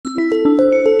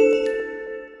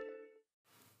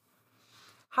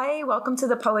Hi, welcome to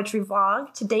the Poetry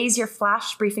Vlog. Today's your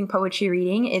flash briefing poetry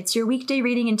reading. It's your weekday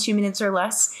reading in 2 minutes or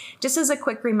less. Just as a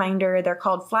quick reminder, they're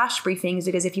called flash briefings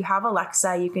because if you have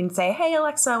Alexa, you can say, hey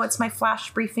Alexa, what's my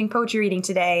flash briefing poetry reading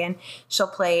today? And she'll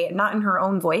play not in her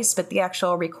own voice, but the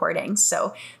actual recording.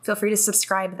 So feel free to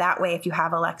subscribe that way if you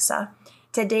have Alexa.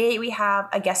 Today we have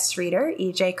a guest reader,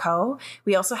 EJ Ko.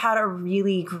 We also had a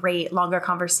really great longer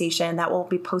conversation that will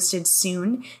be posted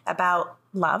soon about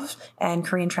love and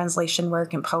Korean translation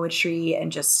work and poetry,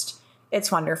 and just,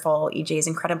 it's wonderful. EJ is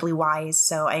incredibly wise,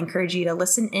 so I encourage you to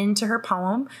listen in to her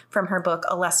poem from her book,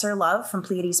 A Lesser Love from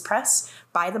Pleiades Press.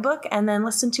 Buy the book and then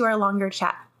listen to our longer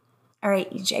chat. All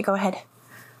right, EJ, go ahead.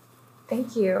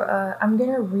 Thank you. I'm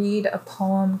going to read a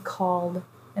poem called,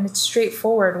 and it's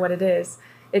straightforward what it is.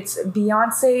 It's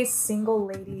Beyonce's Single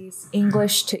Ladies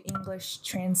English to English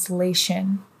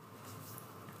translation.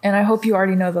 And I hope you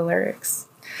already know the lyrics.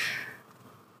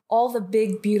 All the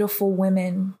big, beautiful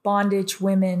women, bondage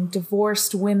women,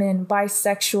 divorced women,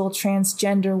 bisexual,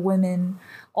 transgender women,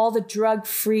 all the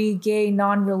drug-free, gay,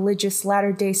 non-religious,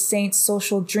 Latter-day Saints,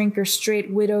 social drinker,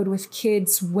 straight, widowed with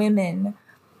kids, women.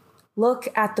 Look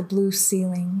at the blue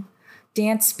ceiling.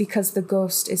 Dance because the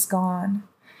ghost is gone.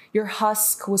 Your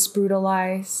husk was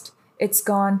brutalized. It's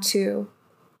gone too.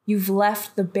 You've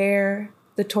left the bear,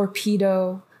 the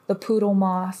torpedo, the poodle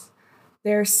moth.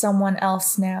 There's someone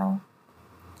else now.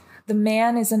 The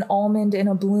man is an almond in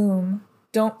a bloom.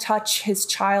 Don't touch his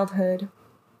childhood.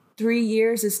 3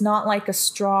 years is not like a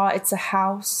straw, it's a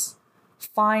house.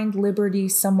 Find liberty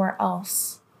somewhere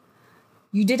else.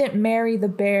 You didn't marry the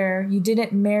bear. You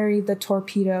didn't marry the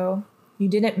torpedo. You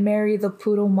didn't marry the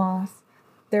poodle moth.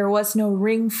 There was no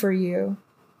ring for you.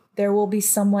 There will be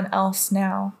someone else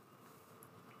now.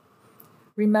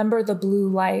 Remember the blue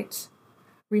light.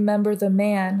 Remember the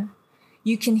man.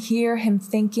 You can hear him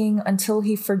thinking until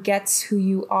he forgets who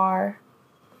you are.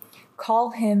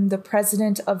 Call him the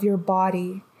president of your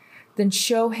body, then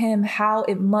show him how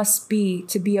it must be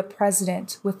to be a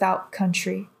president without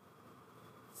country.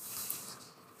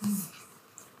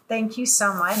 Thank you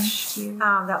so much. Thank you.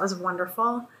 That was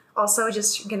wonderful. Also,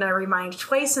 just going to remind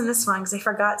twice in this one, because I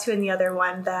forgot to in the other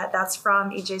one, that's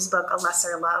from EJ's book, A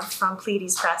Lesser Love, from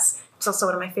Pleiades Press. It's also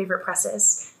one of my favorite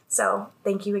presses. So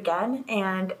thank you again.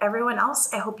 And everyone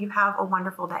else, I hope you have a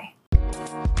wonderful day.